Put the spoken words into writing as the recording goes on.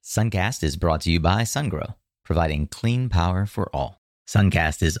Suncast is brought to you by SunGrow, providing clean power for all.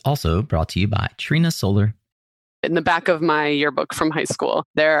 Suncast is also brought to you by Trina Solar. In the back of my yearbook from high school,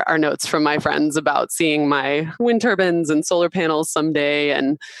 there are notes from my friends about seeing my wind turbines and solar panels someday.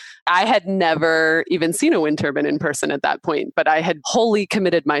 And I had never even seen a wind turbine in person at that point, but I had wholly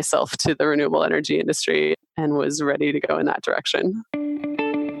committed myself to the renewable energy industry and was ready to go in that direction.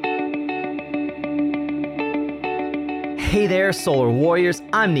 Hey there, Solar Warriors.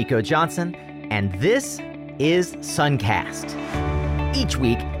 I'm Nico Johnson, and this is Suncast. Each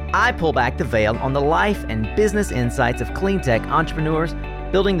week, I pull back the veil on the life and business insights of clean tech entrepreneurs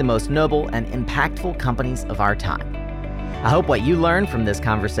building the most noble and impactful companies of our time. I hope what you learn from this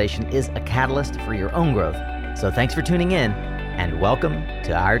conversation is a catalyst for your own growth. So thanks for tuning in, and welcome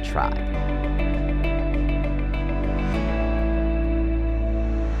to our tribe.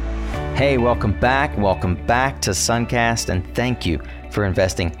 Hey, welcome back to Suncast, and thank you for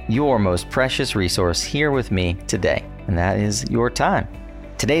investing your most precious resource here with me today, and that is your time.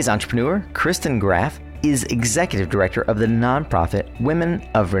 Today's entrepreneur, Kristen Graff, is Executive Director of the nonprofit Women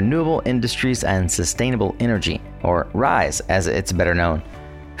of Renewable Industries and Sustainable Energy, or RISE as it's better known.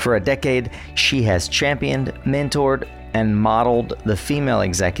 For a decade, she has championed, mentored, and modeled the female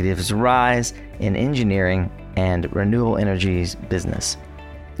executives' rise in engineering and renewable energies business.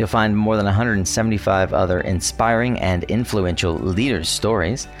 You'll find more than 175 other inspiring and influential leaders'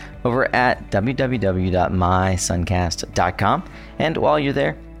 stories over at www.mysuncast.com. And while you're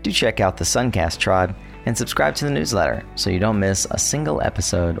there, do check out the Suncast Tribe and subscribe to the newsletter so you don't miss a single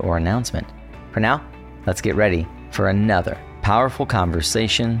episode or announcement. For now, let's get ready for another powerful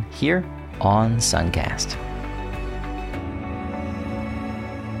conversation here on Suncast.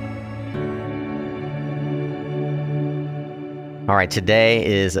 All right, today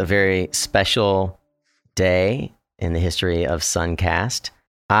is a very special day in the history of Suncast.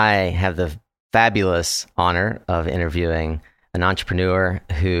 I have the fabulous honor of interviewing an entrepreneur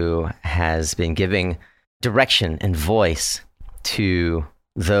who has been giving direction and voice to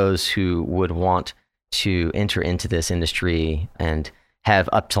those who would want to enter into this industry and have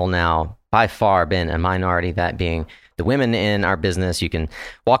up till now by far been a minority, that being the women in our business. You can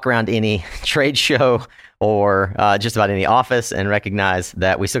walk around any trade show or just about any office and recognize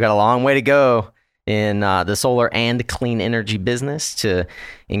that we still got a long way to go in the solar and clean energy business to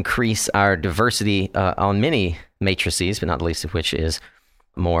increase our diversity on many matrices, but not the least of which is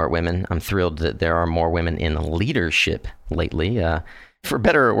more women. I'm thrilled that there are more women in leadership lately. For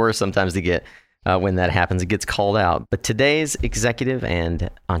better or worse, sometimes to get when that happens, it gets called out. But today's executive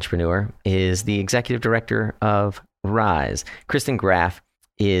and entrepreneur is the executive director of RISE. Kristen Graff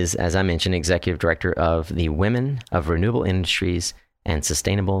is, as I mentioned, executive director of the Women of Renewable Industries and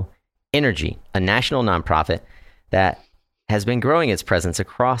Sustainable Energy, a national nonprofit that has been growing its presence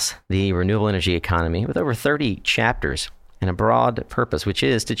across the renewable energy economy with over 30 chapters and a broad purpose, which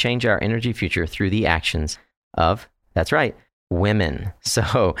is to change our energy future through the actions of, that's right, women.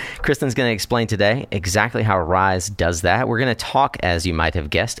 So Kristen's going to explain today exactly how RISE does that. We're going to talk, as you might have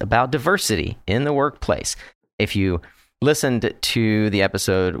guessed, about diversity in the workplace. If you listened to the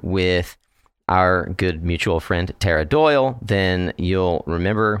episode with our good mutual friend, Tara Doyle, then you'll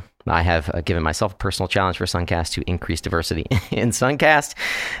remember I have given myself a personal challenge for Suncast to increase diversity in Suncast.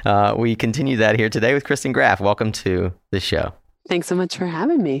 We continue that here today with Kristen Graff. Welcome to the show. Thanks so much for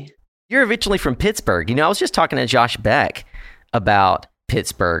having me. You're originally from Pittsburgh. You know, I was just talking to Josh Beck about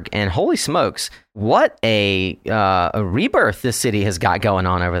Pittsburgh, and holy smokes, what a rebirth this city has got going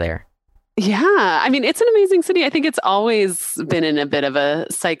on over there. Yeah, I mean, it's an amazing city. I think it's always been in a bit of a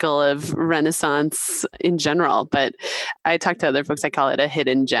cycle of renaissance in general, but I talk to other folks, I call it a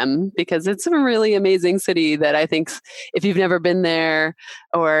hidden gem because it's a really amazing city that I think if you've never been there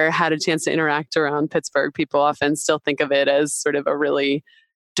or had a chance to interact around Pittsburgh, people often still think of it as sort of a really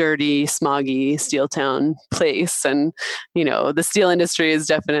dirty, smoggy steel town place. And, you know, the steel industry is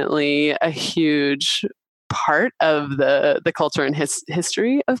definitely a huge part of the culture and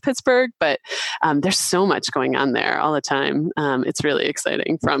history of Pittsburgh, but there's so much going on there all the time. It's really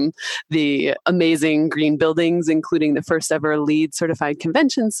exciting, from the amazing green buildings, including the first ever LEED certified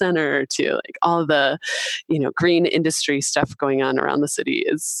convention center, to like all the, you know, green industry stuff going on around the city.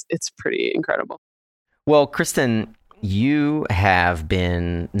 It's pretty incredible. Well, Kristen, you have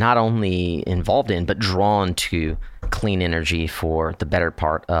been not only involved in, but drawn to clean energy for the better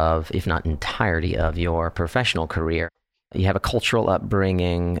part of, if not entirety of, your professional career. You have a cultural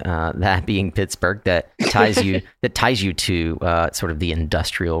upbringing, that being Pittsburgh, that ties you to sort of the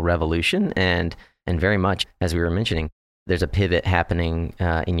Industrial Revolution, and very much, as we were mentioning, there's a pivot happening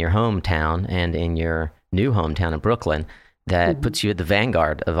in your hometown and in your new hometown of Brooklyn that puts you at the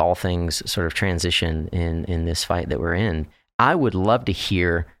vanguard of all things sort of transition in this fight that we're in. I would love to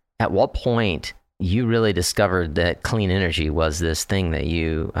hear at what point you really discovered that clean energy was this thing that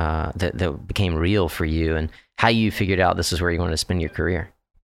you that became real for you, and how you figured out this is where you wanted to spend your career.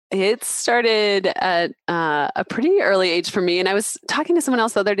 It started at a pretty early age for me. And I was talking to someone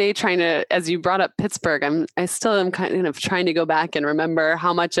else the other day trying to, as you brought up Pittsburgh, I still am kind of trying to go back and remember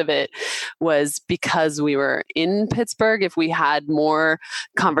how much of it was because we were in Pittsburgh. If we had more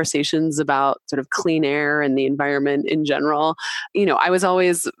conversations about sort of clean air and the environment in general, I was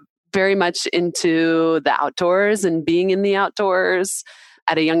always very much into the outdoors and being in the outdoors.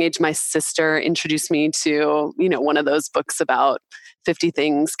 At a young age, my sister introduced me to, one of those books about 50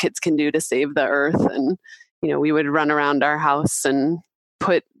 things kids can do to save the earth. And, we would run around our house and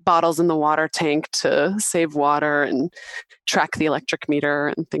put bottles in the water tank to save water and track the electric meter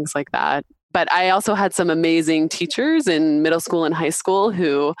and things like that. But I also had some amazing teachers in middle school and high school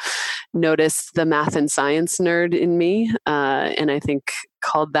who noticed the math and science nerd in me, and I think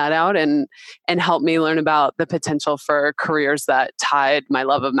called that out and helped me learn about the potential for careers that tied my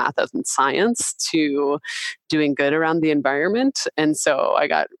love of math and science to doing good around the environment. And so I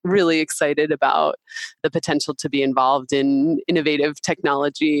got really excited about the potential to be involved in innovative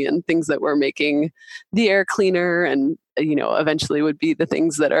technology and things that were making the air cleaner and eventually would be the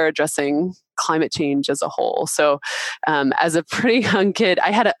things that are addressing climate change as a whole. So as a pretty young kid,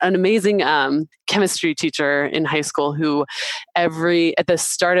 I had an amazing chemistry teacher in high school who at the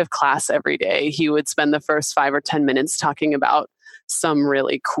start of class every day, he would spend the first 5 or 10 minutes talking about some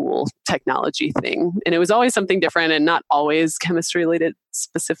really cool technology thing. And it was always something different and not always chemistry related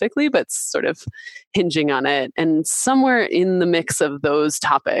specifically, but sort of hinging on it. And somewhere in the mix of those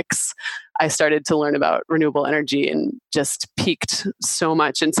topics, I started to learn about renewable energy and just peaked so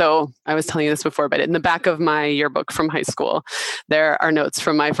much. And so I was telling you this before, but in the back of my yearbook from high school, there are notes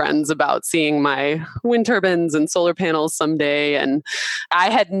from my friends about seeing my wind turbines and solar panels someday. And I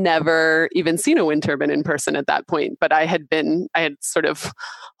had never even seen a wind turbine in person at that point, but I had sort of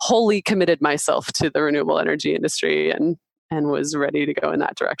wholly committed myself to the renewable energy industry and was ready to go in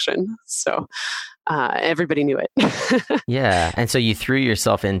that direction. So everybody knew it. Yeah. And so you threw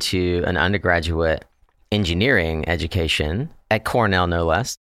yourself into an undergraduate engineering education at Cornell, no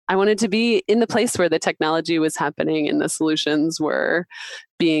less. I wanted to be in the place where the technology was happening and the solutions were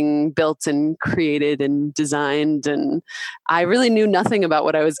being built and created and designed. And I really knew nothing about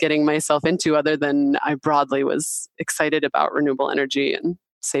what I was getting myself into other than I broadly was excited about renewable energy and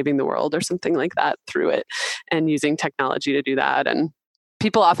saving the world or something like that through it and using technology to do that. And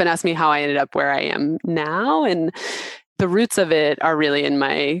people often ask me how I ended up where I am now. And the roots of it are really in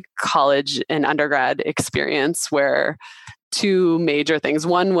my college and undergrad experience, where two major things.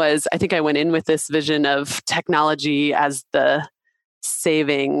 One was, I think I went in with this vision of technology as the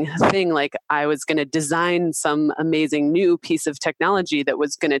saving thing. Like I was going to design some amazing new piece of technology that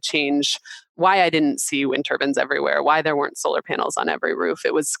was going to change why I didn't see wind turbines everywhere, why there weren't solar panels on every roof.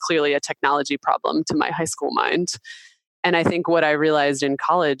 It was clearly a technology problem to my high school mind. And I think what I realized in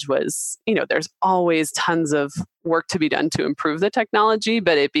college was, there's always tons of work to be done to improve the technology,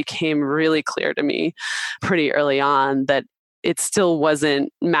 but it became really clear to me pretty early on that it still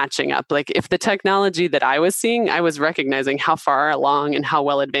wasn't matching up. Like if the technology that I was seeing, I was recognizing how far along and how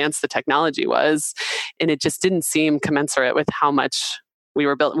well advanced the technology was. And it just didn't seem commensurate with how much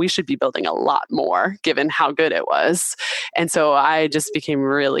we should be building a lot more given how good it was. And so I just became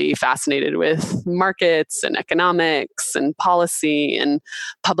really fascinated with markets and economics and policy and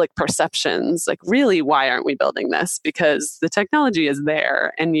public perceptions. Like really, why aren't we building this? Because the technology is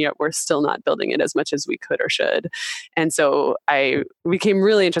there and yet we're still not building it as much as we could or should. And so I became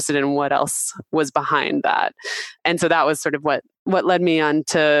really interested in what else was behind that. And so that was sort of what led me on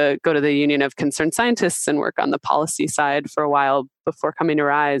to go to the Union of Concerned Scientists and work on the policy side for a while before coming to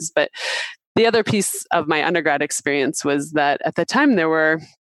RISE. But the other piece of my undergrad experience was that at the time there were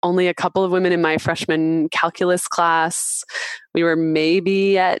only a couple of women in my freshman calculus class. We were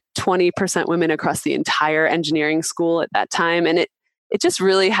maybe at 20% women across the entire engineering school at that time. And it just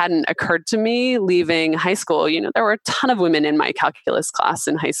really hadn't occurred to me leaving high school. There were a ton of women in my calculus class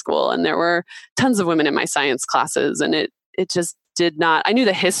in high school, and there were tons of women in my science classes. And it just did not, I knew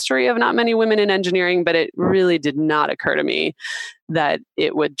the history of not many women in engineering, but it really did not occur to me that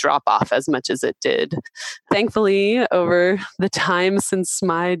it would drop off as much as it did. Thankfully, over the time since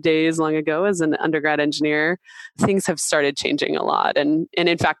my days long ago as an undergrad engineer, things have started changing a lot. And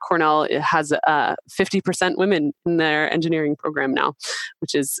in fact, Cornell has 50% women in their engineering program now,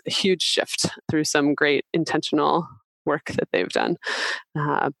 which is a huge shift through some great intentional work that they've done.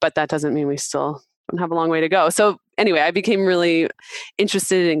 But that doesn't mean we still don't have a long way to go. So anyway, I became really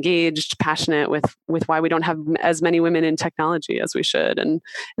interested, engaged, passionate with why we don't have as many women in technology as we should. And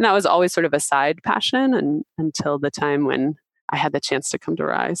that was always sort of a side passion and until the time when I had the chance to come to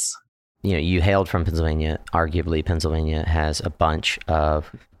Rise. You know, you hailed from Pennsylvania. Arguably, Pennsylvania has a bunch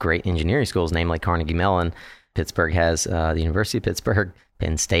of great engineering schools, namely Carnegie Mellon. Pittsburgh has the University of Pittsburgh.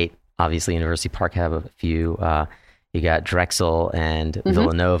 Penn State, obviously, University Park have a few. You got Drexel and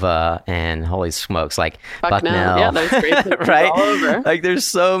Villanova and holy smokes, like Bucknell. Yeah, there's great right? all over. Like there's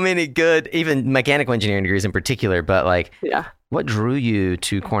so many good, even mechanical engineering degrees in particular. But like, what drew you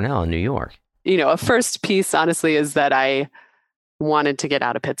to Cornell in New York? You know, a first piece, honestly, is that I wanted to get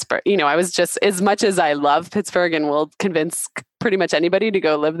out of Pittsburgh. You know, I was just, as much as I love Pittsburgh and will convince pretty much anybody to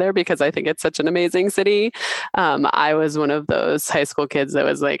go live there because I think it's such an amazing city. I was one of those high school kids that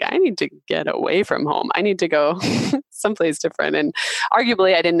was like, I need to get away from home. I need to go someplace different. And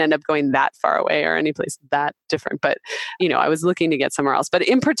arguably, I didn't end up going that far away or any place that different. But, you know, I was looking to get somewhere else. But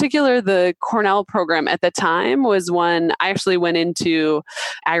in particular, the Cornell program at the time was one I actually went into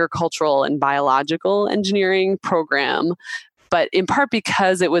agricultural and biological engineering program. But in part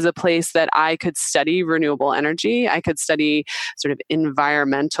because it was a place that I could study renewable energy. I could study sort of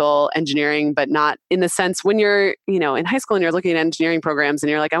environmental engineering, but not in the sense when you're, you know, in high school and you're looking at engineering programs and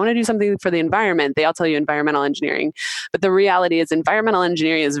you're like, I want to do something for the environment. They all tell you environmental engineering. But the reality is environmental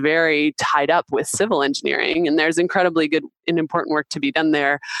engineering is very tied up with civil engineering. And there's incredibly good and important work to be done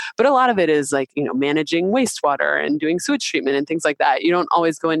there. But a lot of it is like, you know, managing wastewater and doing sewage treatment and things like that. You don't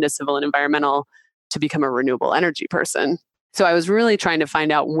always go into civil and environmental to become a renewable energy person. So I was really trying to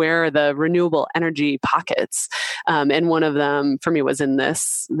find out where the renewable energy pockets, and one of them for me was in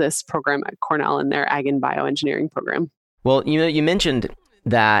this program at Cornell in their ag and bioengineering program. Well, you know, you mentioned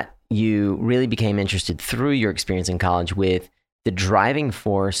that you really became interested through your experience in college with the driving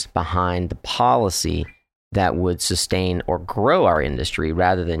force behind the policy that would sustain or grow our industry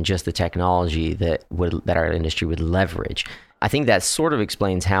rather than just the technology that our industry would leverage. I think that sort of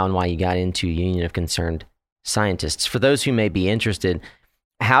explains how and why you got into Union of Concerned Scientists. For those who may be interested,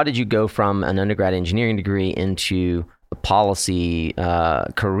 how did you go from an undergrad engineering degree into a policy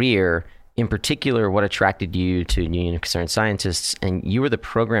career? In particular, what attracted you to Union of Concerned Scientists? And you were the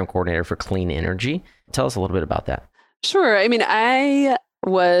program coordinator for clean energy. Tell us a little bit about that. Sure. I mean, I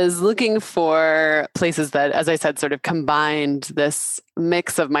was looking for places that, as I said, sort of combined this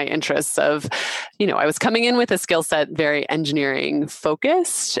mix of my interests of, you know, I was coming in with a skill set very engineering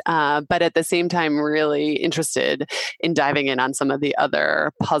focused, but at the same time really interested in diving in on some of the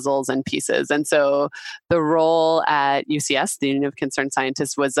other puzzles and pieces. And so the role at UCS, the Union of Concerned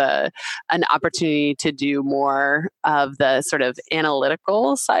Scientists, was an opportunity to do more of the sort of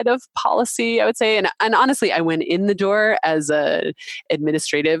analytical side of policy, I would say. And honestly, I went in the door as a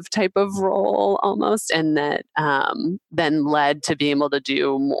administrative type of role almost, and that then led to being able to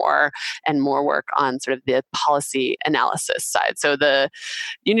do more and more work on sort of the policy analysis side. So the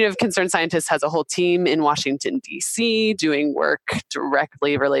Union of Concerned Scientists has a whole team in Washington, D.C. doing work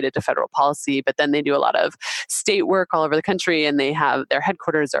directly related to federal policy, but then they do a lot of state work all over the country, and they have their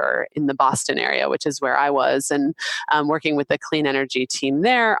headquarters are in the Boston area, which is where I was, and working with the clean energy team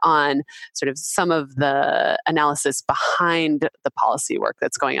there on sort of some of the analysis behind the policy work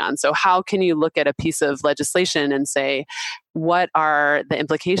that's going on. So how can you look at a piece of legislation and say, what are the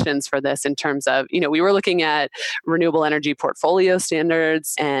implications for this in terms of, you know, we were looking at renewable energy portfolio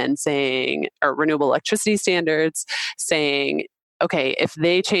standards and saying, or renewable electricity standards, saying, okay, if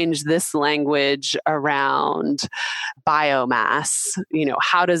they change this language around biomass, you know,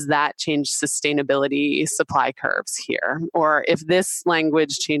 how does that change sustainability supply curves here? Or if this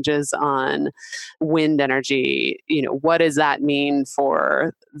language changes on wind energy, you know, what does that mean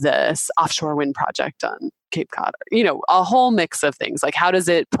for this offshore wind project on Cape Cod? You know, a whole mix of things. Like, how does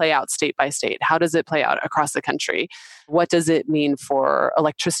it play out state by state? How does it play out across the country? What does it mean for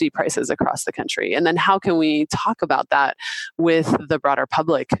electricity prices across the country? And then how can we talk about that with the broader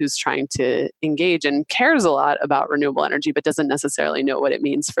public who's trying to engage and cares a lot about renewable energy, but doesn't necessarily know what it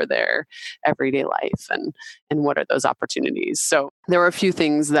means for their everyday life, and what are those opportunities? So there were a few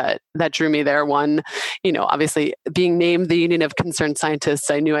things that drew me there. One, you know, obviously being named the Union of Concerned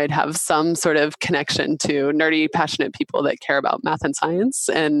Scientists, I knew I'd have some sort of connection to nerdy, passionate people that care about math and science,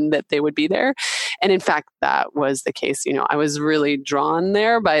 and that they would be there. And in fact, that was the case. I was really drawn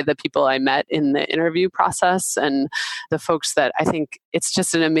there by the people I met in the interview process and the folks that I think it's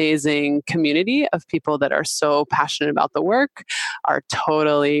just an amazing community of people that are so passionate about the work, are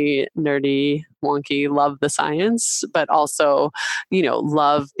totally nerdy, wonky, love the science, but also,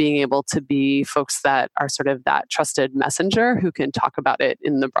 love being able to be folks that are sort of that trusted messenger who can talk about it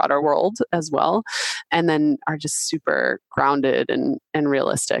in the broader world as well. And then are just super grounded and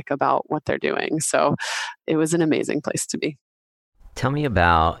realistic about what they're doing. So it was an amazing place to be. Tell me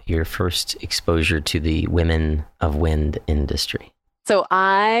about your first exposure to the Women of Wind industry. So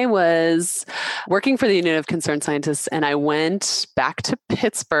I was working for the Union of Concerned Scientists, and I went back to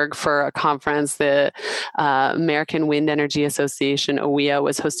Pittsburgh for a conference. The American Wind Energy Association, OWEA,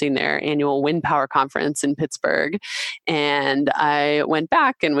 was hosting their annual wind power conference in Pittsburgh. And I went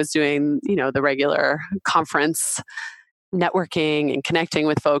back and was doing, the regular conference networking and connecting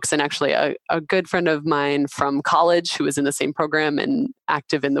with folks. And actually a good friend of mine from college who was in the same program and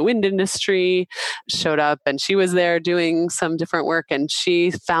active in the wind industry showed up, and she was there doing some different work. And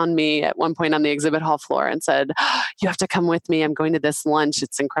she found me at one point on the exhibit hall floor and said, "You have to come with me. I'm going to this lunch.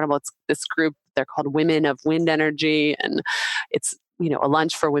 It's incredible. It's this group. They're called Women of Wind Energy. And it's, a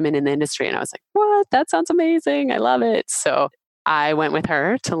lunch for women in the industry." And I was like, "What? That sounds amazing. I love it." So I went with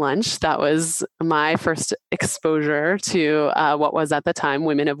her to lunch. That was my first exposure to what was at the time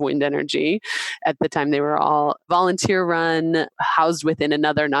Women of Wind Energy. At the time, they were all volunteer run, housed within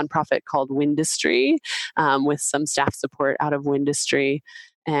another nonprofit called Windustry, with some staff support out of Windustry.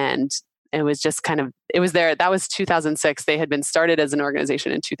 And it was just it was there. That was 2006. They had been started as an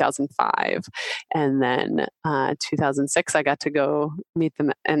organization in 2005. And then 2006, I got to go meet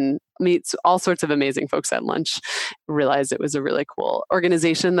them and meet all sorts of amazing folks at lunch. Realized it was a really cool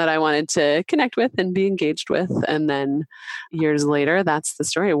organization that I wanted to connect with and be engaged with. And then years later, that's the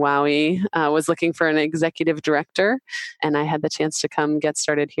story. WOWI was looking for an executive director, and I had the chance to come get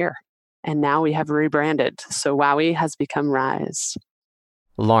started here. And now we have rebranded. So WOWI has become RISE.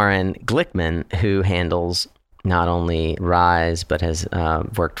 Lauren Glickman, who handles not only RISE, but has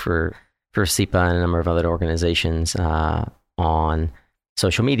worked for SEPA and a number of other organizations on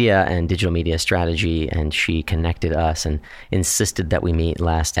social media and digital media strategy. And she connected us and insisted that we meet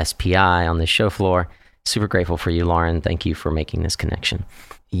last SPI on the show floor. Super grateful for you, Lauren. Thank you for making this connection.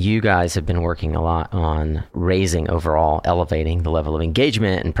 You guys have been working a lot on raising overall, elevating the level of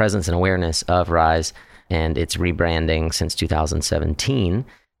engagement and presence and awareness of RISE and its rebranding since 2017.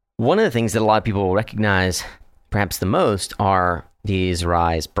 One of the things that a lot of people will recognize perhaps the most are these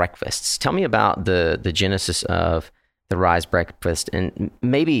RISE breakfasts. Tell me about the genesis of the RISE breakfast, and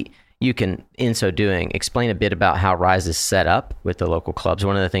maybe you can, in so doing, explain a bit about how RISE is set up with the local clubs.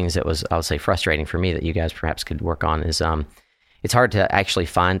 One of the things that was, I'll say, frustrating for me that you guys perhaps could work on is it's hard to actually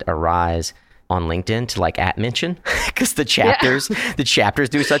find a RISE on LinkedIn to @mention because the chapters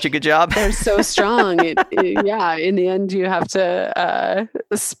do such a good job. They're so strong. In the end, you have to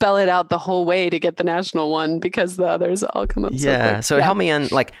spell it out the whole way to get the national one because the others all come up. So help me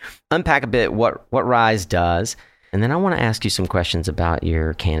unpack a bit what RISE does, and then I want to ask you some questions about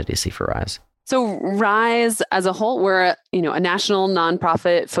your candidacy for RISE. So RISE as a whole, we're a national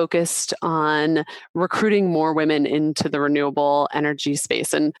nonprofit focused on recruiting more women into the renewable energy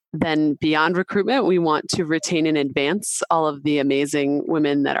space. And then beyond recruitment, we want to retain and advance all of the amazing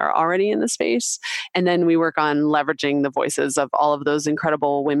women that are already in the space. And then we work on leveraging the voices of all of those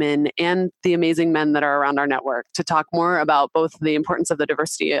incredible women and the amazing men that are around our network to talk more about both the importance of the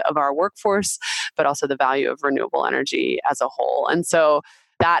diversity of our workforce, but also the value of renewable energy as a whole. And so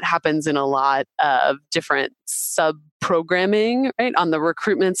that happens in a lot of different sub-programming, right? On the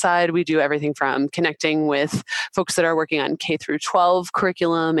recruitment side, we do everything from connecting with folks that are working on K through 12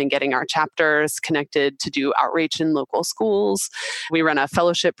 curriculum and getting our chapters connected to do outreach in local schools. We run a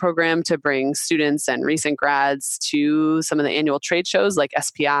fellowship program to bring students and recent grads to some of the annual trade shows like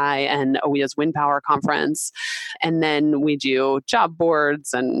SPI and OWEA's Wind Power Conference. And then we do job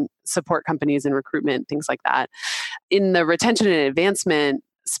boards and support companies in recruitment, things like that. In the retention and advancement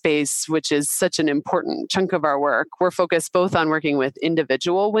space, which is such an important chunk of our work, we're focused both on working with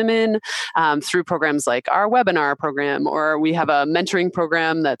individual women through programs like our webinar program, or we have a mentoring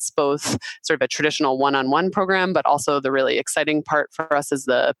program that's both sort of a traditional one-on-one program, but also the really exciting part for us is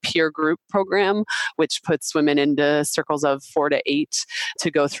the peer group program, which puts women into circles of 4 to 8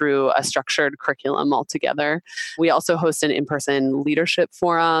 to go through a structured curriculum altogether. We also host an in-person leadership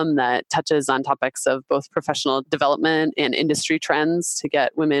forum that touches on topics of both professional development and industry trends to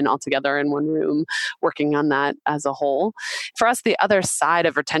get women all together in one room working on that as a whole. For us, the other side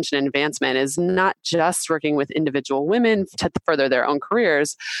of retention and advancement is not just working with individual women to further their own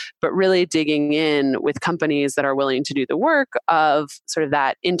careers, but really digging in with companies that are willing to do the work of sort of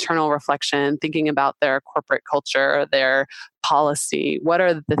that internal reflection, thinking about their corporate culture, their policy. What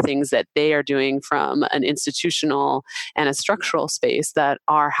are the things that they are doing from an institutional and a structural space that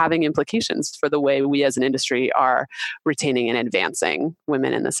are having implications for the way we as an industry are retaining and advancing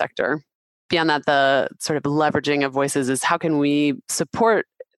women in the sector? Beyond that, the sort of leveraging of voices is how can we support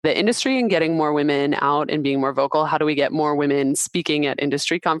the industry and getting more women out and being more vocal? How do we get more women speaking at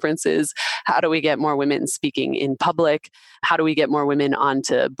industry conferences? How do we get more women speaking in public? How do we get more women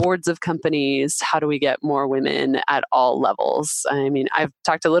onto boards of companies? How do we get more women at all levels? I mean, I've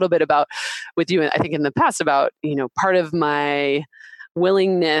talked a little bit about with you, I think in the past about, part of my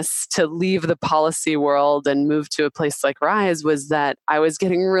willingness to leave the policy world and move to a place like Rise was that I was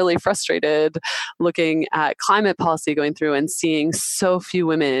getting really frustrated looking at climate policy going through and seeing so few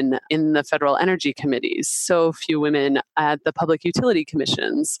women in the federal energy committees, so few women at the public utility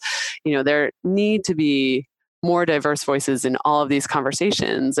commissions. There need to be more diverse voices in all of these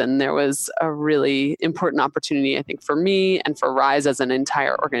conversations. And there was a really important opportunity, I think, for me and for Rise as an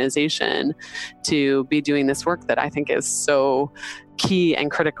entire organization to be doing this work that I think is so key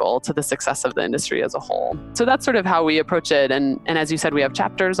and critical to the success of the industry as a whole. So that's sort of how we approach it. And as you said, we have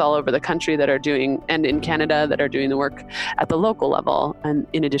chapters all over the country that are doing, and in Canada that are doing the work at the local level, and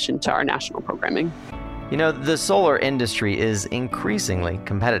in addition to our national programming. The solar industry is increasingly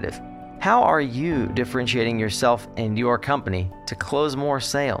competitive. How are you differentiating yourself and your company to close more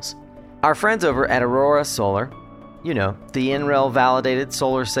sales? Our friends over at Aurora Solar, the NREL validated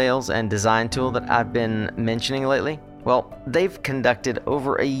solar sales and design tool that I've been mentioning lately, well, they've conducted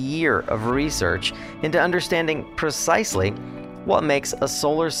over a year of research into understanding precisely what makes a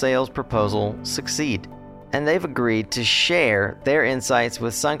solar sales proposal succeed. And they've agreed to share their insights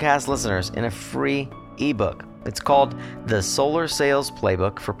with Suncast listeners in a free ebook. It's called The Solar Sales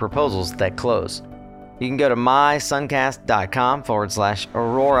Playbook for Proposals That Close. You can go to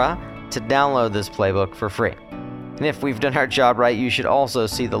mysuncast.com/Aurora to download this playbook for free. And if we've done our job right, you should also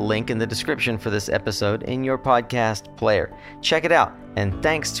see the link in the description for this episode in your podcast player. Check it out. And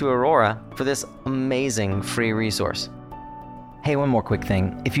thanks to Aurora for this amazing free resource. Hey, one more quick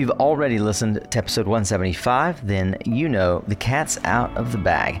thing. If you've already listened to episode 175, then the cat's out of the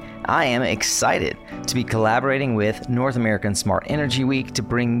bag. I am excited to be collaborating with North American Smart Energy Week to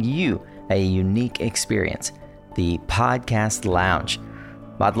bring you a unique experience, the Podcast Lounge.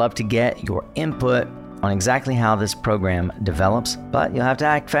 I'd love to get your input on exactly how this program develops, but you'll have to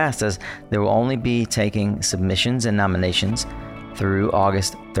act fast as there will only be taking submissions and nominations through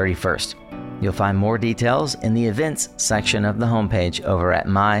August 31st. You'll find more details in the events section of the homepage over at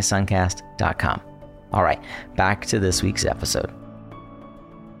mysuncast.com. All right, back to this week's episode.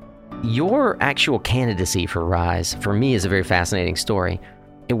 Your actual candidacy for Rise, for me, is a very fascinating story.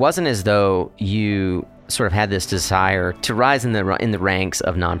 It wasn't as though you sort of had this desire to rise in the ranks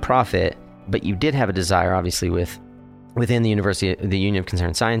of nonprofit, but you did have a desire, obviously, within the University, the Union of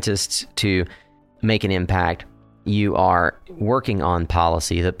Concerned Scientists, to make an impact. You are working on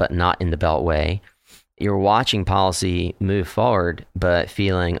policy, but not in the Beltway. You're watching policy move forward, but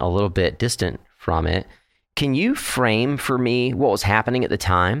feeling a little bit distant from it. Can you frame for me what was happening at the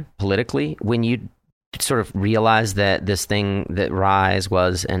time politically when you sort of realized that this thing, that Rise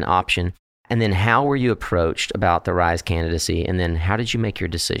was an option? And then how were you approached about the Rise candidacy? And then how did you make your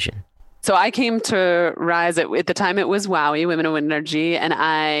decision? So I came to Rise at the time it was WOWE, Women in Wind Energy, and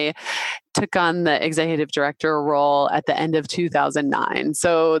I took on the executive director role at the end of 2009.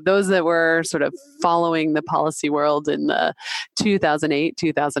 So those that were sort of following the policy world in the 2008,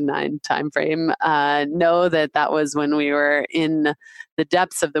 2009 timeframe know that was when we were in the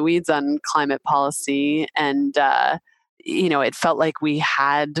depths of the weeds on climate policy. And, it felt like we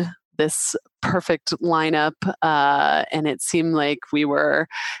had this perfect lineup, and it seemed like we were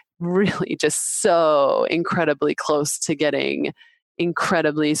really just so incredibly close to getting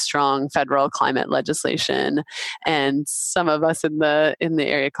incredibly strong federal climate legislation. And some of us in the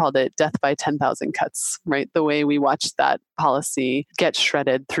area called it death by 10,000 cuts, right? The way we watched that policy get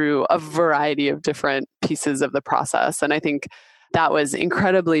shredded through a variety of different pieces of the process. And I think that was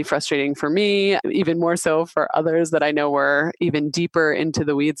incredibly frustrating for me, even more so for others that I know were even deeper into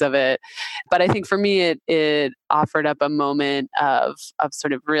the weeds of it. But I think for me, it offered up a moment of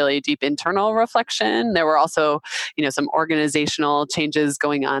sort of really deep internal reflection. There were also, some organizational changes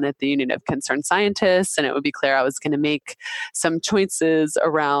going on at the Union of Concerned Scientists, and it would be clear I was going to make some choices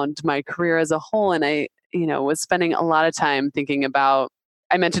around my career as a whole. And I, was spending a lot of time thinking about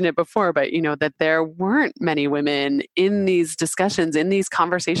I mentioned it before, but that there weren't many women in these discussions, in these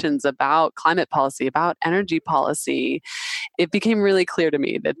conversations about climate policy, about energy policy. It became really clear to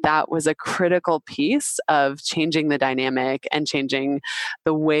me that that was a critical piece of changing the dynamic and changing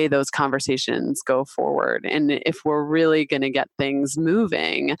the way those conversations go forward. And if we're really going to get things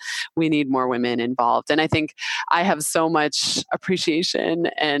moving, we need more women involved. And I think I have so much appreciation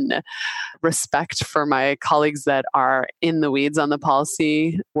and respect for my colleagues that are in the weeds on the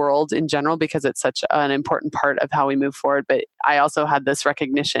policy world in general, because it's such an important part of how we move forward. But I also had this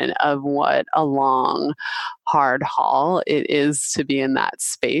recognition of what a long, hard haul it is to be in that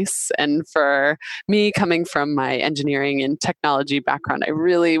space. And for me, coming from my engineering and technology background, I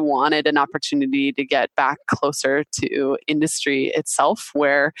really wanted an opportunity to get back closer to industry itself,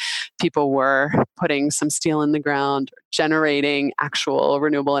 where people were putting some steel in the ground, generating actual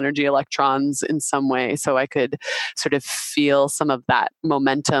renewable energy electrons in some way, so I could sort of feel some of that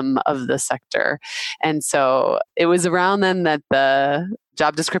momentum of the sector. And so it was around then that the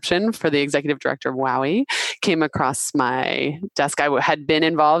job description for the executive director of WOWI came across my desk. I had been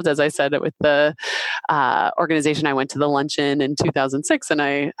involved, as I said, with the organization. I went to the luncheon in 2006, and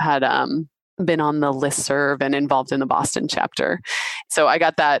I had been on the listserv and involved in the Boston chapter. So I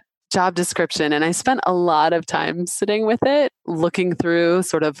got that job description, and I spent a lot of time sitting with it, looking through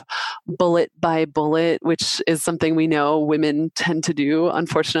sort of bullet by bullet, which is something we know women tend to do,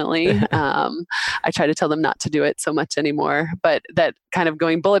 unfortunately. I try to tell them not to do it so much anymore, but that kind of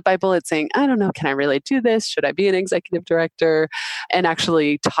going bullet by bullet, saying, I don't know, can I really do this? Should I be an executive director? And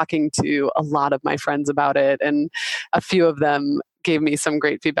actually talking to a lot of my friends about it. And a few of them gave me some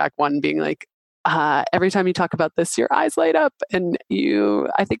great feedback. One being like, every time you talk about this, your eyes light up, and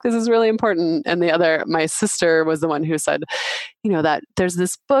I think this is really important. And the other, my sister was the one who said, that there's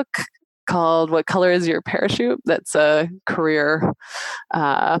this book called What Color Is Your Parachute? That's a career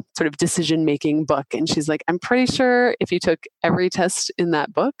sort of decision-making book. And she's like, I'm pretty sure if you took every test in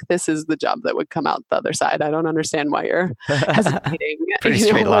that book, this is the job that would come out the other side. I don't understand why you're hesitating. Pretty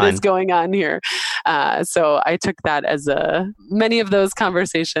straight line. What is going on here? So I took that as many of those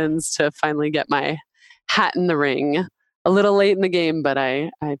conversations to finally get my hat in the ring. A little late in the game, but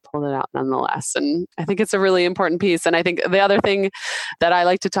I pulled it out nonetheless. And I think it's a really important piece. And I think the other thing that I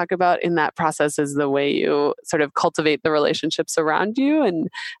like to talk about in that process is the way you sort of cultivate the relationships around you and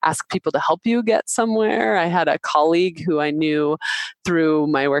ask people to help you get somewhere. I had a colleague who I knew through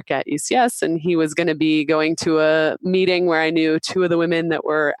my work at UCS, and he was going to be going to a meeting where I knew two of the women that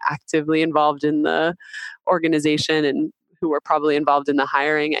were actively involved in the organization and who were probably involved in the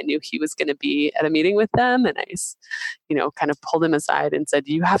hiring. I knew he was going to be at a meeting with them. And I, kind of pulled him aside and said,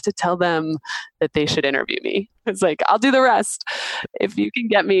 you have to tell them that they should interview me. It's like, I'll do the rest. If you can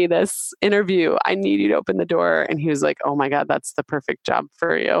get me this interview, I need you to open the door. And he was like, oh my God, that's the perfect job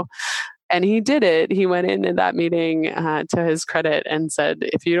for you. And he did it. He went into that meeting to his credit and said,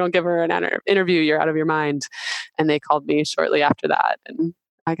 if you don't give her an interview, you're out of your mind. And they called me shortly after that, and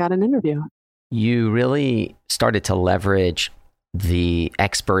I got an interview. You really started to leverage the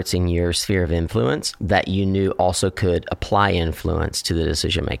experts in your sphere of influence that you knew also could apply influence to the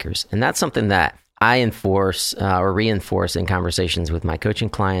decision makers. And that's something that I enforce or reinforce in conversations with my coaching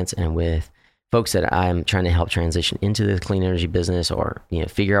clients and with folks that I'm trying to help transition into the clean energy business, or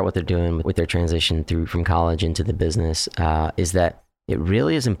figure out what they're doing with their transition through from college into the business, is that it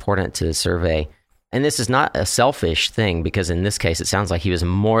really is important to survey. And this is not a selfish thing, because in this case, it sounds like he was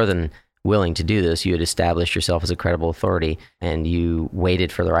more than willing to do this. You had established yourself as a credible authority, and you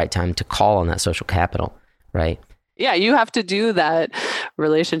waited for the right time to call on that social capital, right? Yeah, you have to do that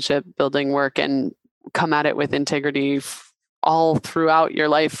relationship building work and come at it with integrity all throughout your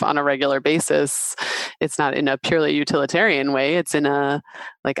life on a regular basis. It's not in a purely utilitarian way. It's in a,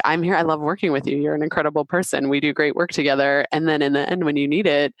 like, I'm here, I love working with you. You're an incredible person. We do great work together. And then in the end, when you need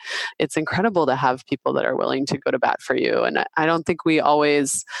it, it's incredible to have people that are willing to go to bat for you. And I don't think we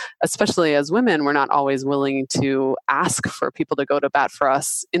always, especially as women, we're not always willing to ask for people to go to bat for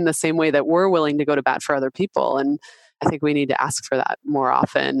us in the same way that we're willing to go to bat for other people. And I think we need to ask for that more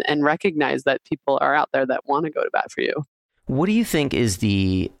often and recognize that people are out there that want to go to bat for you. What do you think is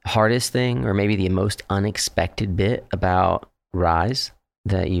the hardest thing, or maybe the most unexpected bit about Rise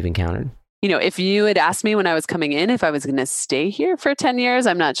that you've encountered? If you had asked me when I was coming in if I was going to stay here for 10 years,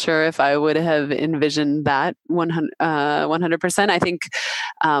 I'm not sure if I would have envisioned that 100%. I think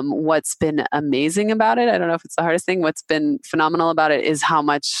what's been amazing about it, I don't know if it's the hardest thing, what's been phenomenal about it is how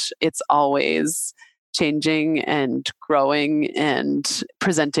much it's always changing and growing and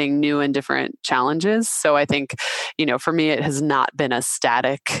presenting new and different challenges. So I think, for me, it has not been a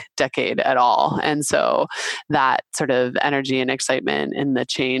static decade at all. And so that sort of energy and excitement in the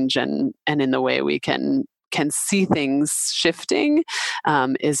change and in the way we can see things shifting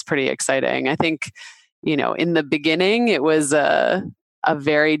is pretty exciting. I think, in the beginning, it was a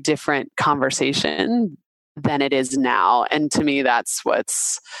very different conversation than it is now. And to me, that's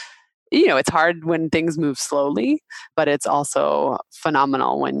what's, it's hard when things move slowly, but it's also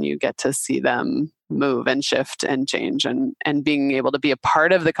phenomenal when you get to see them move and shift and change, and being able to be a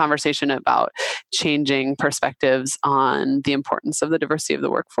part of the conversation about changing perspectives on the importance of the diversity of the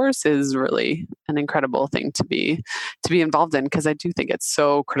workforce is really an incredible thing to be involved in, because I do think it's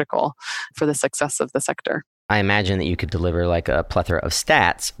so critical for the success of the sector. I imagine that you could deliver like a plethora of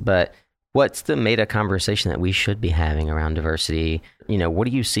stats, but what's the meta conversation that we should be having around diversity? What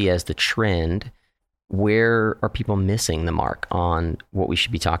do you see as the trend? Where are people missing the mark on what we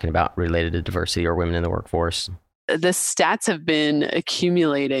should be talking about related to diversity or women in the workforce? The stats have been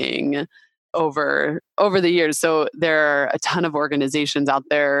accumulating over the years. So there are a ton of organizations out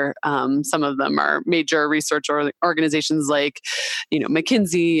there. Some of them are major research organizations like,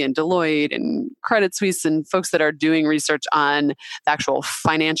 McKinsey and Deloitte and Credit Suisse, and folks that are doing research on the actual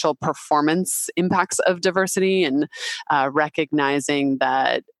financial performance impacts of diversity, and recognizing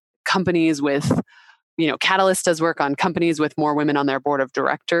that companies with Catalyst does work on companies with more women on their board of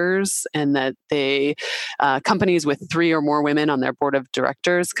directors, and that companies with 3 or more women on their board of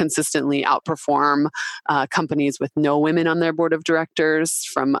directors consistently outperform companies with no women on their board of directors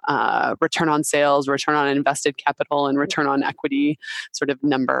from return on sales, return on invested capital, and return on equity sort of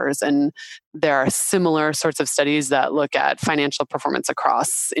numbers. And there are similar sorts of studies that look at financial performance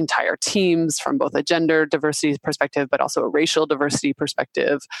across entire teams from both a gender diversity perspective, but also a racial diversity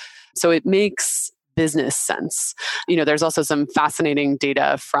perspective. So it makes business sense. There's also some fascinating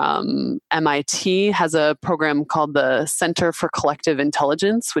data from MIT has a program called the Center for Collective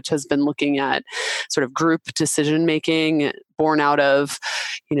Intelligence, which has been looking at sort of group decision making born out of,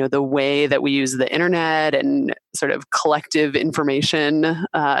 the way that we use the internet and sort of collective information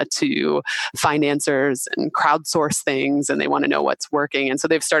to find answers and crowdsource things, and they want to know what's working. And so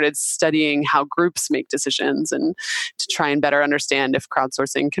they've started studying how groups make decisions and to try and better understand if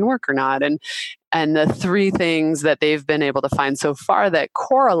crowdsourcing can work or not. And the 3 things that they've been able to find so far that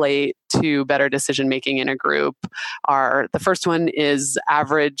correlate to better decision making in a group are, the first one is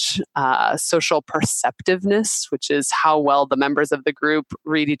average social perceptiveness, which is how well the members of the group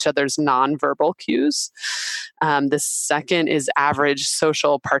read each other's nonverbal cues. The second is average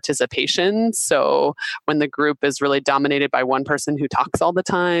social participation. So when the group is really dominated by one person who talks all the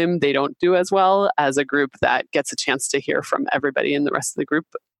time, they don't do as well as a group that gets a chance to hear from everybody in the rest of the group,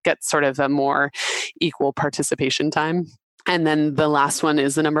 gets sort of a more equal participation time. And then the last one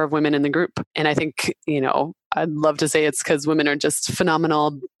is the number of women in the group. And I think, I'd love to say it's because women are just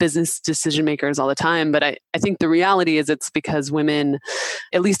phenomenal business decision makers all the time. But I think the reality is it's because women,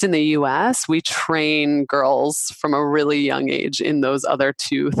 at least in the US, we train girls from a really young age in those other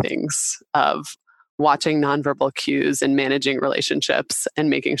 2 things of watching nonverbal cues and managing relationships and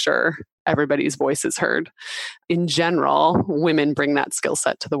making sure everybody's voice is heard. In general, women bring that skill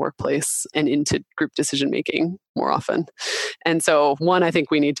set to the workplace and into group decision making more often. And so, one, I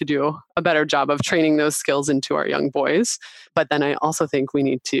think we need to do a better job of training those skills into our young boys. But then I also think we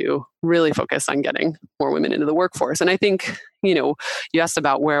need to really focus on getting more women into the workforce. And I think, you asked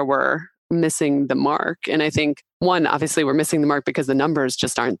about where we're missing the mark. And I think, one, obviously we're missing the mark because the numbers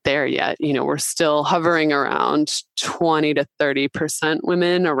just aren't there yet. We're still hovering around 20 to 30%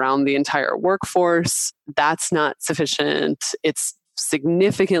 women around the entire workforce. That's not sufficient. It's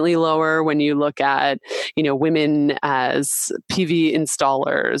significantly lower when you look at, women as PV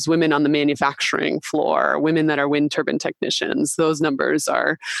installers, women on the manufacturing floor, women that are wind turbine technicians. Those numbers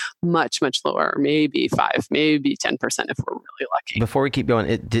are much, much lower, maybe 5, maybe 10% if we're really lucky. Before we keep going,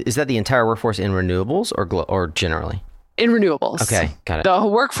 is that the entire workforce in renewables or generally? In renewables. Okay, got it. The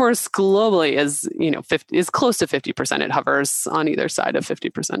workforce globally is, is close to 50%. It hovers on either side of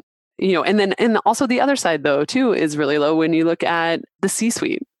 50%. And also the other side, though, too, is really low when you look at the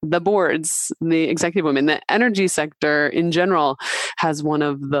C-suite, the boards, the executive women. The energy sector in general has one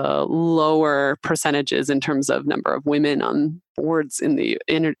of the lower percentages in terms of number of women on boards in the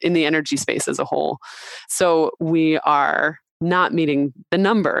energy space as a whole. So we are not meeting the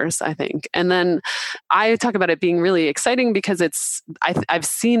numbers, I think. And then I talk about it being really exciting because I've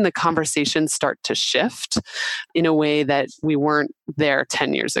seen the conversation start to shift in a way that we weren't there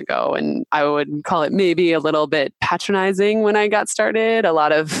 10 years ago. And I would call it maybe a little bit patronizing when I got started. A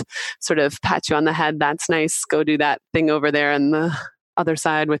lot of sort of pat you on the head. That's nice. Go do that thing over there on the other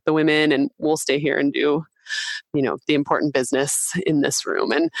side with the women, and we'll stay here and do the important business in this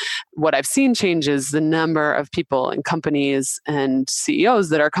room. And what I've seen change is the number of people and companies and CEOs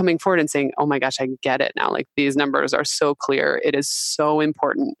that are coming forward and saying, oh my gosh, I get it now. Like, these numbers are so clear. It is so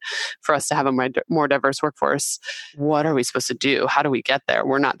important for us to have a more diverse workforce. What are we supposed to do? How do we get there?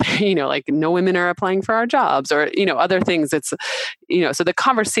 We're not, like, no women are applying for our jobs, or, other things. It's, so the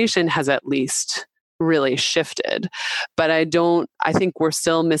conversation has at least really shifted. But I think we're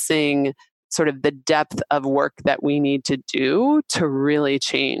still missing sort of the depth of work that we need to do to really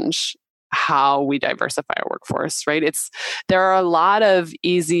change how we diversify our workforce, right? There are a lot of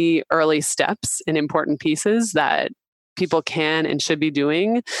easy early steps and important pieces that people can and should be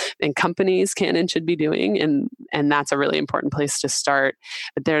doing, and companies can and should be doing, and that's a really important place to start.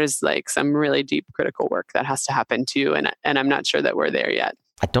 But there's like some really deep critical work that has to happen too, and I'm not sure that we're there yet.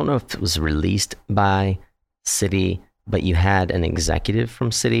 I don't know if it was released by Citi, but you had an executive from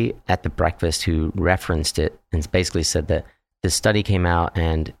Citi at the breakfast who referenced it and basically said that this study came out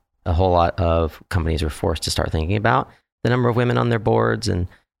and a whole lot of companies were forced to start thinking about the number of women on their boards and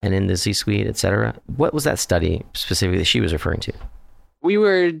in the C-suite, et cetera. What was that study specifically that she was referring to? We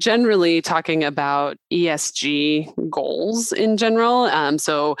were generally talking about ESG goals in general.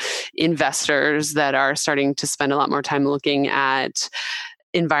 So investors that are starting to spend a lot more time looking at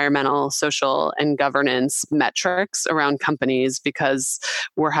environmental, social, and governance metrics around companies, because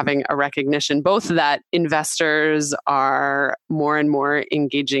we're having a recognition both that investors are more and more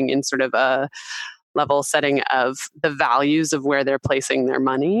engaging in sort of a level setting of the values of where they're placing their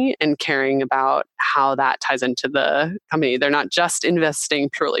money and caring about how that ties into the company. They're not just investing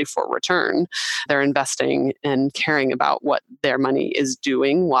purely for return. They're investing and caring about what their money is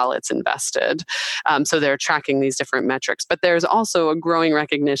doing while it's invested. So they're tracking these different metrics. But there's also a growing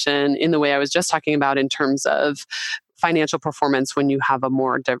recognition in the way I was just talking about in terms of financial performance when you have a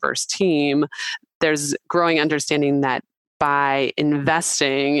more diverse team. There's growing understanding that by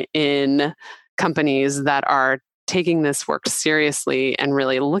investing in companies that are taking this work seriously and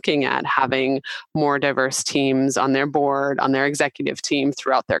really looking at having more diverse teams on their board, on their executive team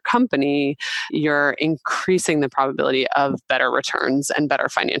throughout their company, you're increasing the probability of better returns and better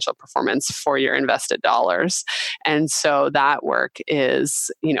financial performance for your invested dollars. And so that work is,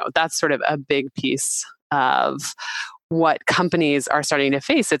 that's sort of a big piece of what companies are starting to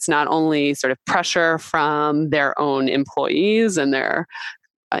face. It's not only sort of pressure from their own employees and their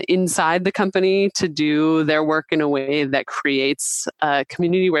inside the company to do their work in a way that creates a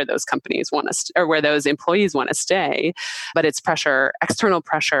community where those companies want to, or where those employees want to stay. But it's pressure, external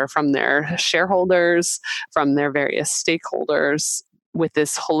pressure from their shareholders, from their various stakeholders, with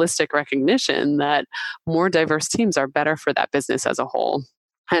this holistic recognition that more diverse teams are better for that business as a whole.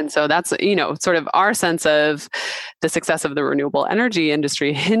 And so that's, sort of our sense of the success of the renewable energy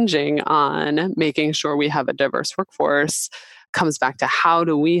industry hinging on making sure we have a diverse workforce comes back to how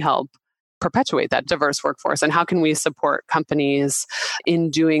do we help perpetuate that diverse workforce, and how can we support companies in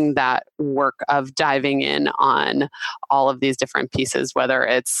doing that work of diving in on all of these different pieces, whether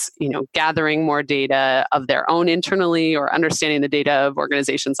it's, gathering more data of their own internally or understanding the data of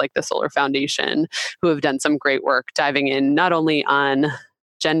organizations like the Solar Foundation, who have done some great work diving in not only on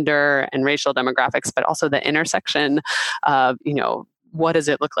gender and racial demographics, but also the intersection of, what does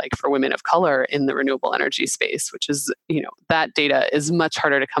it look like for women of color in the renewable energy space, which is, that data is much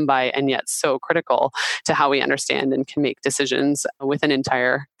harder to come by and yet so critical to how we understand and can make decisions with an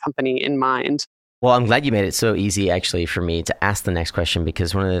entire company in mind. Well, I'm glad you made it so easy, actually, for me to ask the next question,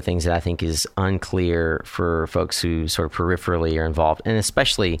 because one of the things that I think is unclear for folks who sort of peripherally are involved, and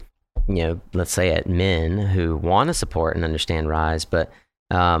especially, let's say at men who want to support and understand RISE, but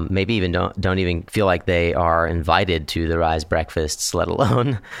maybe even don't even feel like they are invited to the RISE breakfasts, let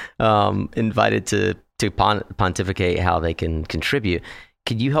alone invited to pontificate how they can contribute.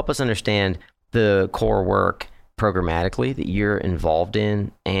 Could you help us understand the core work programmatically that you're involved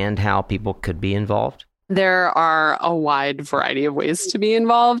in and how people could be involved? There are a wide variety of ways to be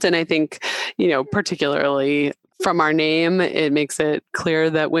involved. And I think, particularly from our name, it makes it clear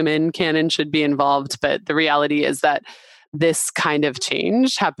that women can and should be involved. But the reality is that this kind of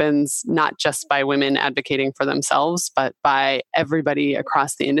change happens not just by women advocating for themselves, but by everybody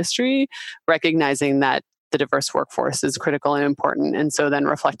across the industry, recognizing that the diverse workforce is critical and important. And so then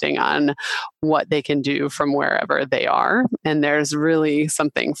reflecting on what they can do from wherever they are. And there's really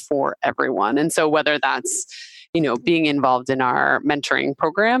something for everyone. And so whether that's being involved in our mentoring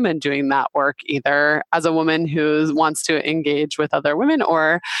program and doing that work either as a woman who wants to engage with other women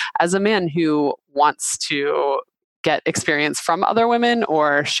or as a man who wants to get experience from other women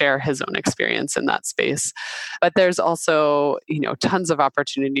or share his own experience in that space. But there's also, tons of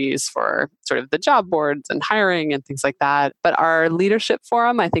opportunities for sort of the job boards and hiring and things like that. But our leadership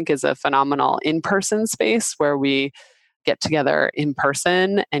forum, I think, is a phenomenal in-person space where we get together in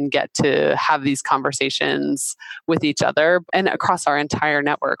person and get to have these conversations with each other and across our entire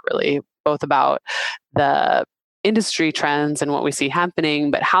network, really, both about the industry trends and what we see happening,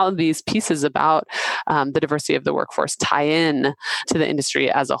 but how these pieces about the diversity of the workforce tie in to the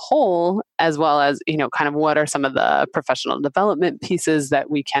industry as a whole, as well as, kind of what are some of the professional development pieces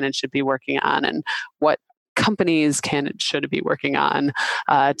that we can and should be working on, and what companies can and should be working on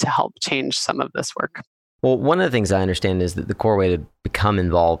to help change some of this work. Well, one of the things I understand is that the core way to become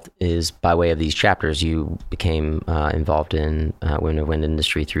involved is by way of these chapters. You became involved in Women of Wind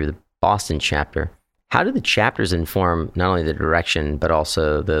Industry through the Boston chapter. How do the chapters inform not only the direction, but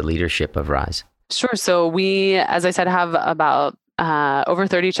also the leadership of RISE? Sure. So we, as I said, have about over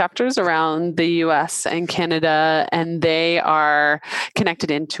 30 chapters around the US and Canada, and they are connected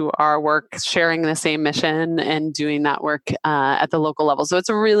into our work, sharing the same mission and doing that work at the local level. So it's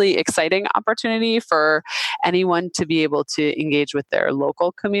a really exciting opportunity for anyone to be able to engage with their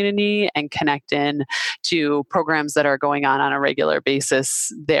local community and connect in to programs that are going on a regular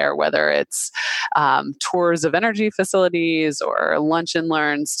basis there, whether it's tours of energy facilities or lunch and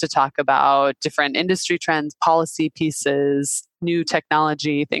learns to talk about different industry trends, policy pieces, new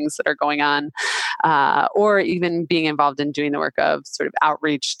technology, things that are going on, or even being involved in doing the work of sort of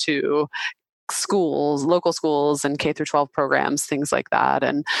outreach to schools, local schools and K through 12 programs, things like that.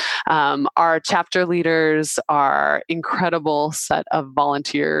 And our chapter leaders are incredible set of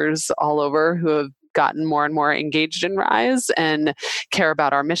volunteers all over who have gotten more and more engaged in RISE and care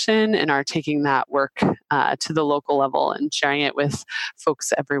about our mission and are taking that work to the local level and sharing it with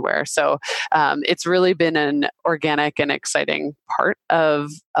folks everywhere. So it's really been an organic and exciting part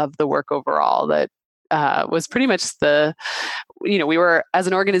of the work overall that was pretty much we were, as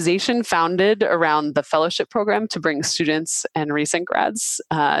an organization, founded around the fellowship program to bring students and recent grads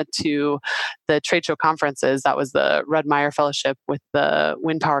to the trade show conferences. That was the Red Meyer Fellowship with the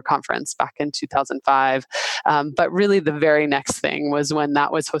Wind Power Conference back in 2005. But really the very next thing was when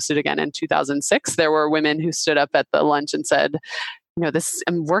that was hosted again in 2006. There were women who stood up at the lunch and said, this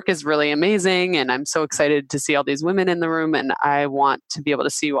work is really amazing, and I'm so excited to see all these women in the room, and I want to be able to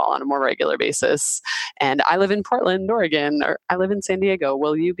see you all on a more regular basis. And I live in Portland, Oregon, or I live in San Diego.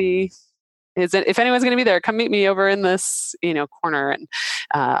 Will you be? If anyone's going to be there, come meet me over in this, corner. And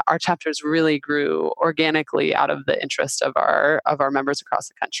our chapters really grew organically out of the interest of our members across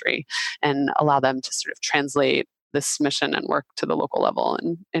the country, and allow them to sort of translate this mission and work to the local level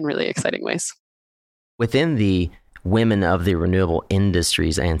in really exciting ways. Within the Women of the Renewable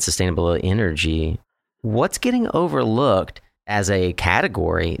Industries and Sustainable Energy, what's getting overlooked as a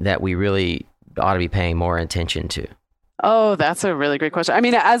category that we really ought to be paying more attention to? Oh, that's a really great question. I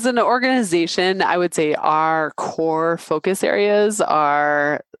mean, as an organization, I would say our core focus areas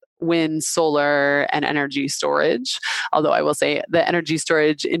are wind, solar, and energy storage. Although I will say the energy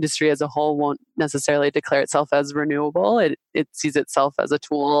storage industry as a whole won't necessarily declare itself as renewable. It sees itself as a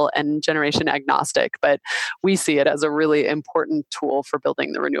tool and generation agnostic, but we see it as a really important tool for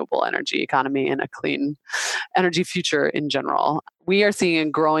building the renewable energy economy and a clean energy future in general. We are seeing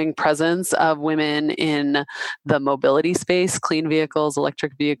a growing presence of women in the mobility space, clean vehicles,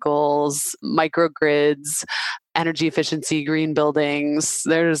 electric vehicles, microgrids, energy efficiency, green buildings.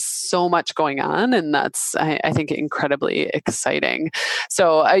 There's so much going on, and that's, I think, incredibly exciting.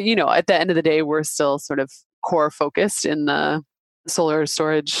 So, at the end of the day, we're still sort of core focused in the solar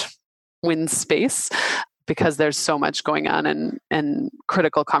storage wind space, because there's so much going on and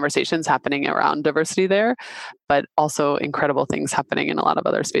critical conversations happening around diversity there, but also incredible things happening in a lot of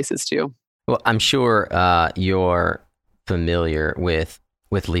other spaces too. Well, I'm sure you're familiar with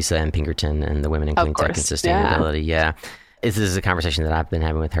Lisa M. Pinkerton and the Women in Clean Tech and Sustainability. Yeah. This is a conversation that I've been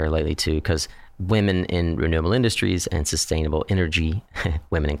having with her lately too, because women in renewable industries and sustainable energy,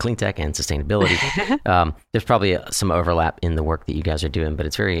 women in clean tech and sustainability, there's probably some overlap in the work that you guys are doing, but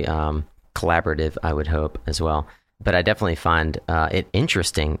it's very collaborative, I would hope, as well. But I definitely find it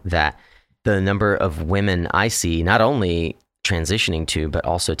interesting that the number of women I see not only transitioning to, but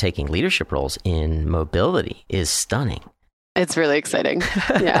also taking leadership roles in mobility is stunning. It's really exciting.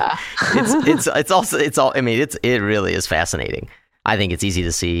 Yeah. It really is fascinating. I think it's easy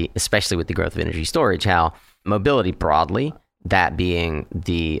to see, especially with the growth of energy storage, how mobility broadly, that being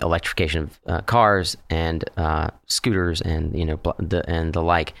the electrification of cars and scooters and the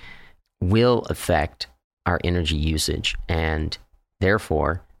like, will affect our energy usage, and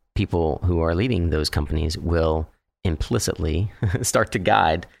therefore people who are leading those companies will implicitly start to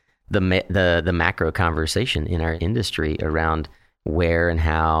guide the macro conversation in our industry around where and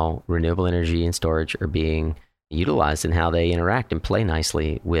how renewable energy and storage are being utilized and how they interact and play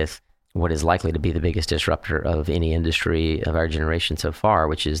nicely with what is likely to be the biggest disruptor of any industry of our generation so far,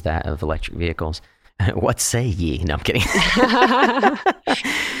 which is that of electric vehicles. What say ye? No, I'm kidding.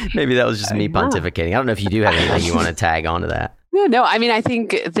 Maybe that was just me pontificating. I don't know if you do have anything you want to tag onto that. No. I mean, I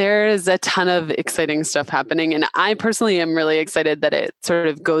think there's a ton of exciting stuff happening. And I personally am really excited that it sort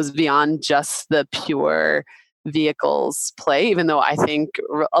of goes beyond just the pure vehicles play, even though I think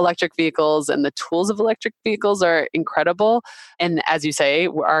electric vehicles and the tools of electric vehicles are incredible. And as you say,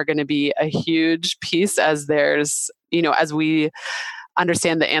 are going to be a huge piece as there's, as we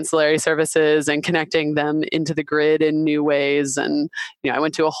understand the ancillary services and connecting them into the grid in new ways. And, I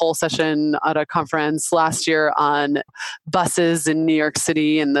went to a whole session at a conference last year on buses in New York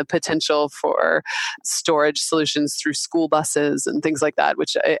City and the potential for storage solutions through school buses and things like that,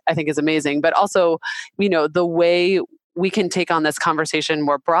 which I think is amazing. But also, the way we can take on this conversation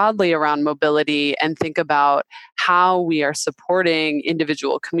more broadly around mobility and think about how we are supporting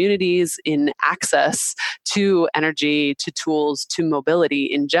individual communities in access to energy, to tools, to mobility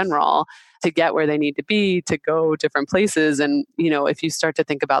in general, to get where they need to be, to go different places. And, if you start to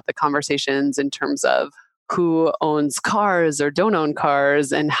think about the conversations in terms of who owns cars or don't own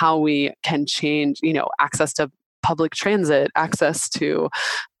cars and how we can change, access to public transit, access to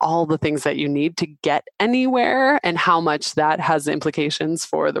all the things that you need to get anywhere, and how much that has implications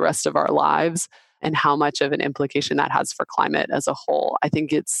for the rest of our lives and how much of an implication that has for climate as a whole. I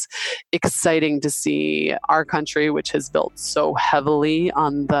think it's exciting to see our country, which has built so heavily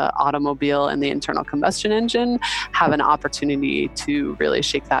on the automobile and the internal combustion engine, have an opportunity to really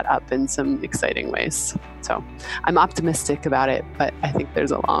shake that up in some exciting ways. So I'm optimistic about it, but I think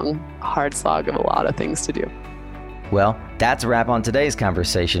there's a long, hard slog of a lot of things to do. Well, that's a wrap on today's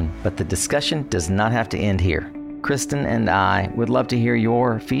conversation, but the discussion does not have to end here. Kristen and I would love to hear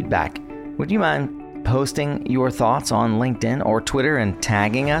your feedback. Would you mind posting your thoughts on LinkedIn or Twitter and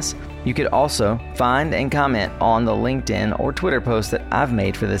tagging us? You could also find and comment on the LinkedIn or Twitter post that I've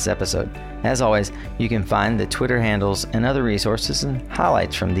made for this episode. As always, you can find the Twitter handles and other resources and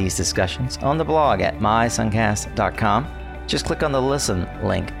highlights from these discussions on the blog at mysuncast.com. Just click on the listen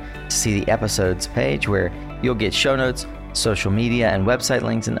link to see the episodes page where you'll get show notes, social media, and website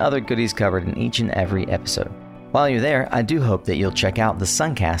links and other goodies covered in each and every episode. While you're there, I do hope that you'll check out the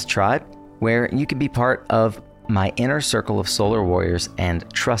Suncast Tribe, where you can be part of my inner circle of solar warriors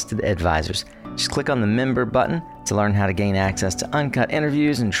and trusted advisors. Just click on the member button to learn how to gain access to uncut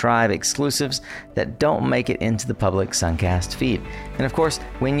interviews and tribe exclusives that don't make it into the public Suncast feed. And of course,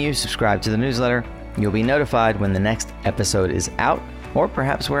 when you subscribe to the newsletter, you'll be notified when the next episode is out, or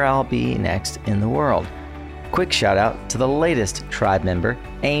perhaps where I'll be next in the world. Quick shout out to the latest tribe member,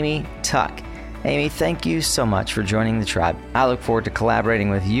 Amy Tuck. Amy, thank you so much for joining the tribe. I look forward to collaborating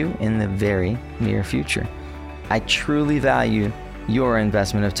with you in the very near future. I truly value your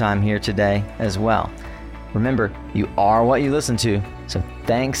investment of time here today as well. Remember, you are what you listen to, so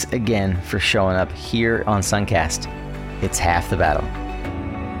thanks again for showing up here on Suncast. It's half the battle.